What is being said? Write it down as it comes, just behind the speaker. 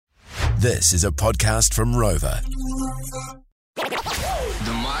This is a podcast from Rover.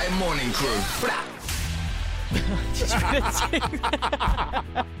 The My Morning Crew.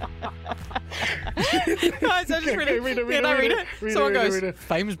 Guys, I just read it. Someone goes,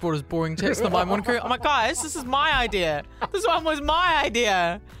 Fame's brought us boring tips to the My Morning Crew. I'm like, guys, this is my idea. This one was my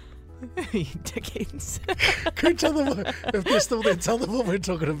idea. You dickheads. Go tell them, if they're still there, tell them what we're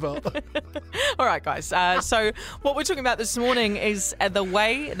talking about. All right, guys. So what we're talking about this morning is the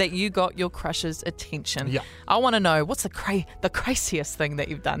way that you got your crush's attention. Yeah. I want to know, what's the craziest thing that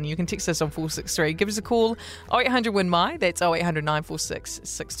you've done? You can text us on 463. Give us a call, 0800 Win My. That's 0800 946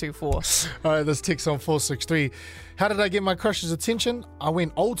 624. All right, this text on 463. How did I get my crush's attention? I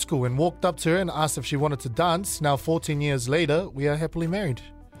went old school and walked up to her and asked if she wanted to dance. Now, 14 years later, we are happily married.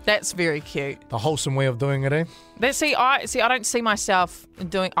 That's very cute. The wholesome way of doing it, eh? I don't see myself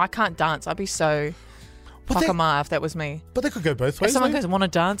doing. I can't dance. I'd be so fuck am I if that was me. But they could go both ways. If someone though. goes, want to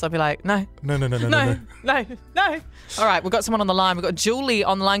dance, I'd be like, no. No. No. All right, we've got someone on the line. We've got Julie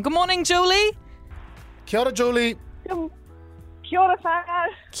on the line. Good morning, Julie. Kia ora, Julie. Kia ora, whānau.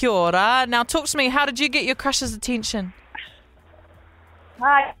 Kia ora. Now talk to me. How did you get your crush's attention?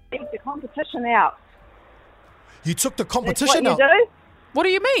 I took the competition out. You took the That's competition what out. you do. What do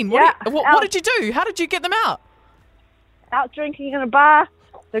you mean? Yeah, What did you do? How did you get them out? Out drinking in a bar.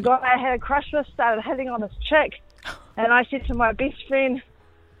 The guy I had a crush with started hitting on this chick. And I said to my best friend,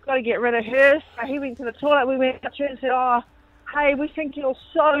 got to get rid of her. So he went to the toilet. We went up to her and said, hey, we think you're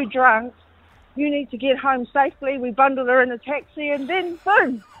so drunk. You need to get home safely. We bundled her in a taxi and then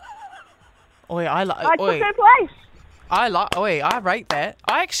boom. Oi, I took her place. I rate that.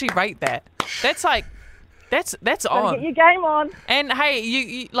 I actually rate that. That's like, that's Gotta on. get your game on. And hey,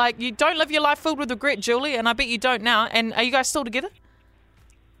 you don't live your life filled with regret, Julie, and I bet you don't now. And are you guys still together?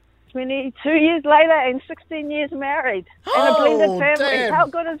 22 years later and 16 years married. And a blended family. Damn. How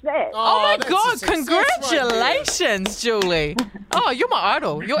good is that? Oh my that's a God, success congratulations, Julie. Oh, you're my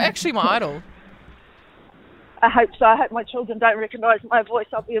idol. You're actually my idol. I hope so. I hope my children don't recognise my voice.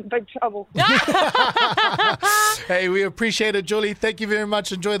 I'll be in big trouble. Hey, we appreciate it, Julie. Thank you very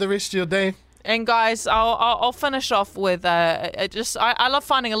much. Enjoy the rest of your day. And guys, I'll finish off with I love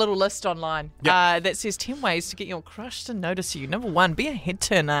finding a little list online that says 10 ways to get your crush to notice you. Number 1, be a head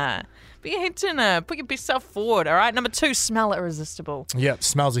turner. Be a head turner. Put your best self forward. All right. Number 2, smell irresistible. Yep,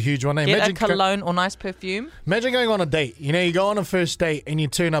 smells a huge one. Eh? Get a cologne or nice perfume. Imagine going on a date. You know, you go on a first date and you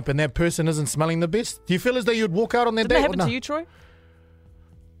turn up and that person isn't smelling the best. Do you feel as though you'd walk out on that Did date? that happen or no? to you, Troy?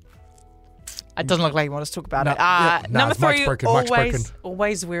 It doesn't look like you want us to talk about No, it. yeah, no, Number Mike's 3, broken, Mike's broken.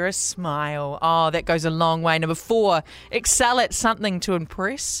 always wear a smile. Oh, that goes a long way. Number 4, excel at something to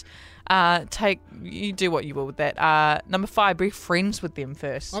impress. You do what you will with that. Number 5, be friends with them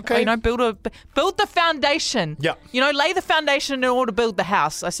first. Okay. You know, build the foundation. Yeah. You know, lay the foundation in order to build the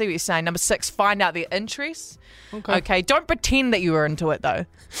house. I see what you're saying. Number 6, find out their interests. Okay. Don't pretend that you were into it though.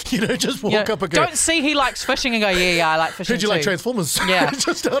 You know, just walk You know, up and go, don't see he likes fishing and go, yeah, I like fishing heard you too. like Transformers? Yeah.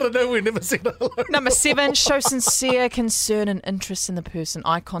 Just out of nowhere, never seen it alone. Number 7, show sincere concern and interest in the person.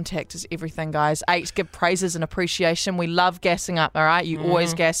 Eye contact is everything, guys. 8, give praises and appreciation. We love gassing up, all right? You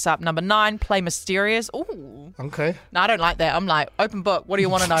always gas up. Number 9, play mysterious. Ooh. Okay. No, I don't like that. I'm like, open book. What do you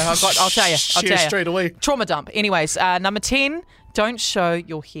want to know? I'll tell you. I'll Share tell you. straight away. Trauma dump. Anyways, number 10, don't show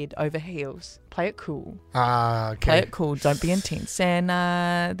your head over heels. Play it cool. Okay. Play it cool. Don't be intense. And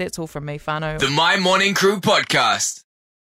that's all from me, whānau. The My Morning Crew podcast.